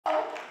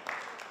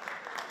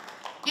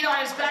You know,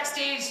 I was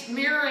backstage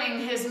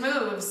mirroring his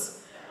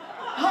moves.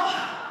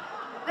 Oh,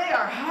 they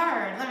are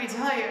hard, let me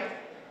tell you.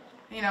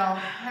 You know,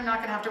 I'm not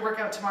gonna have to work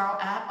out tomorrow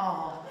at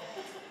all.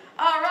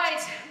 All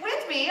right,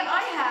 with me I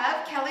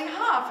have Kelly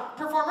Hoff,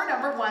 performer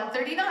number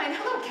 139.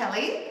 Hello,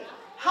 Kelly.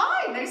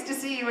 Hi, nice to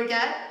see you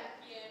again.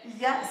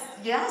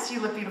 Yes, you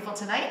look beautiful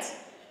tonight.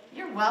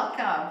 You're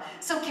welcome.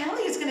 So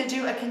Kelly is gonna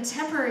do a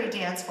contemporary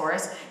dance for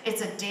us.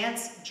 It's a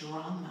dance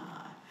drama.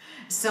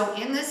 So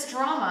in this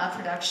drama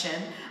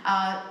production,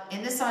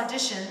 in this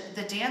audition,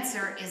 the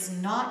dancer is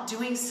not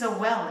doing so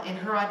well in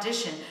her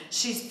audition.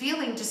 She's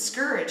feeling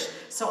discouraged.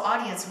 So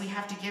audience, we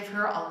have to give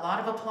her a lot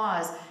of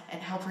applause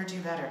and help her do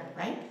better,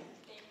 right?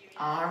 Thank you.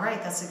 All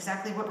right, that's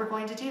exactly what we're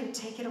going to do.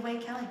 Take it away,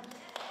 Kelly.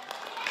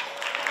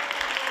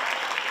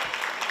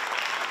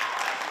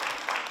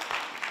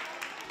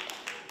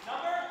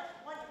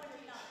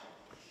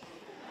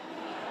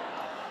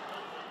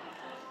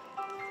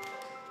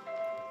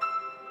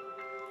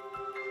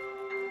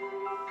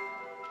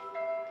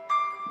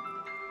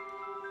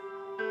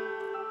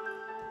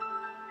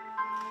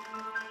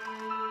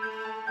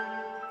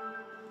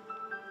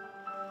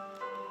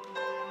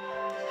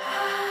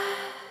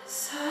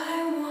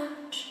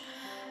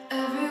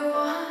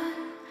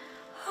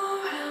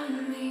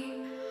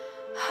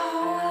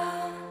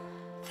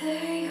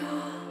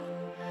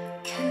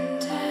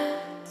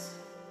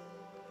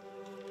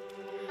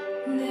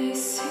 They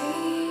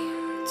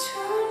seem to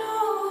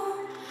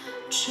know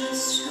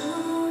just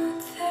who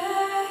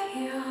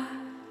they are.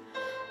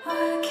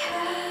 Where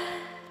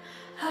can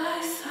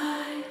I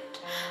find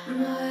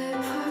my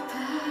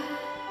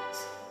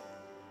purpose?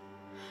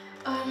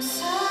 I'm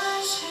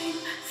searching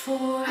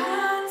for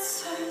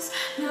answers.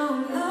 Now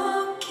I'm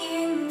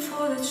looking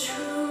for the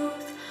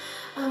truth.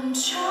 I'm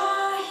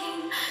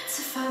trying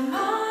to find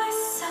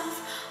myself.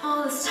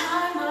 All this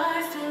time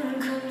I've been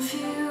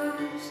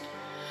confused.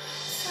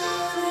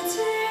 Through the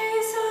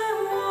days I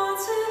want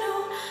to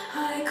know,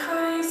 I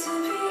crave to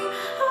be,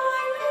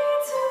 I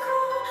need to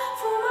grow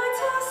for my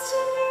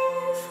destiny,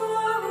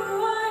 for who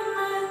I'm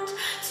meant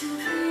to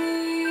be.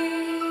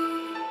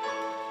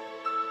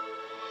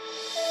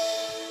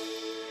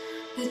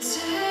 The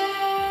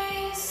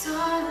days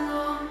are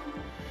long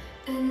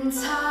and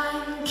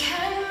time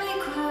can be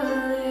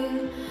grueling.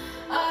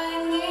 I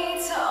need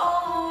to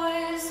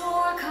always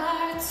work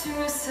hard to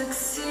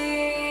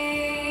succeed.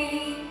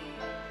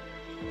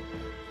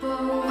 But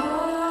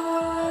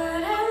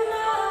what am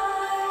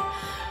I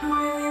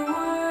really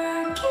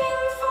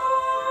working for?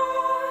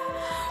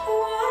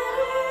 What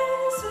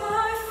is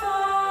my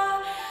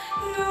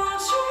final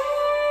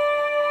dream?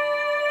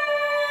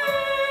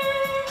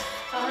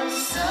 I'm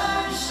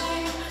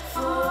searching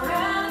for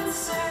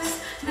answers.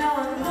 Now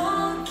I'm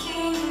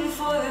looking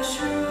for the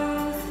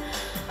truth.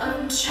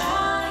 I'm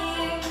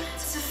trying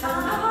to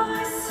find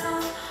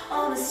myself.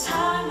 All this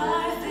time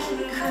I've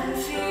been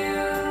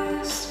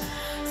confused.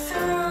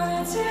 Through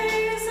the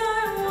days I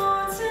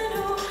want to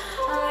know,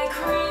 I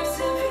crave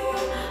to be,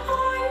 I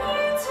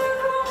need to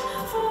grow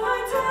for my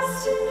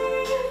destiny,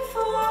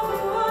 for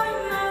who I'm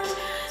meant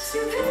to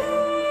be.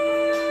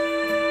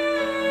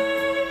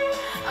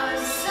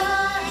 I'm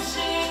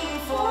searching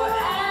for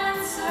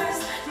answers,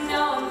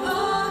 now I'm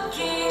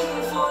looking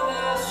for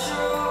the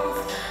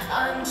truth.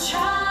 I'm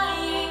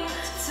trying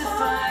to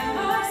find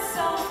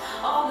myself,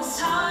 all this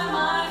time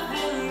I've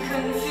been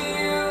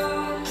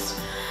confused.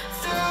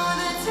 Through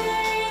the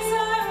days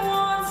I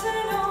want to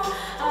know,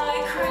 I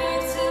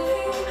crave to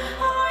be,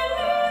 I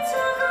need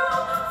to grow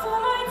for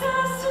my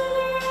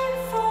destiny,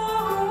 for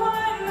who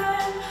I'm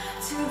meant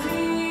to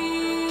be.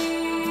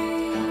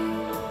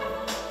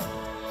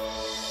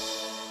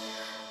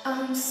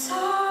 I'm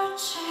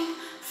searching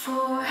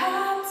for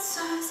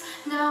answers,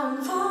 now I'm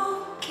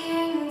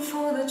looking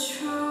for the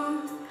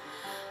truth,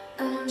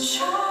 and I'm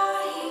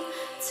trying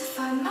to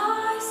find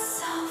my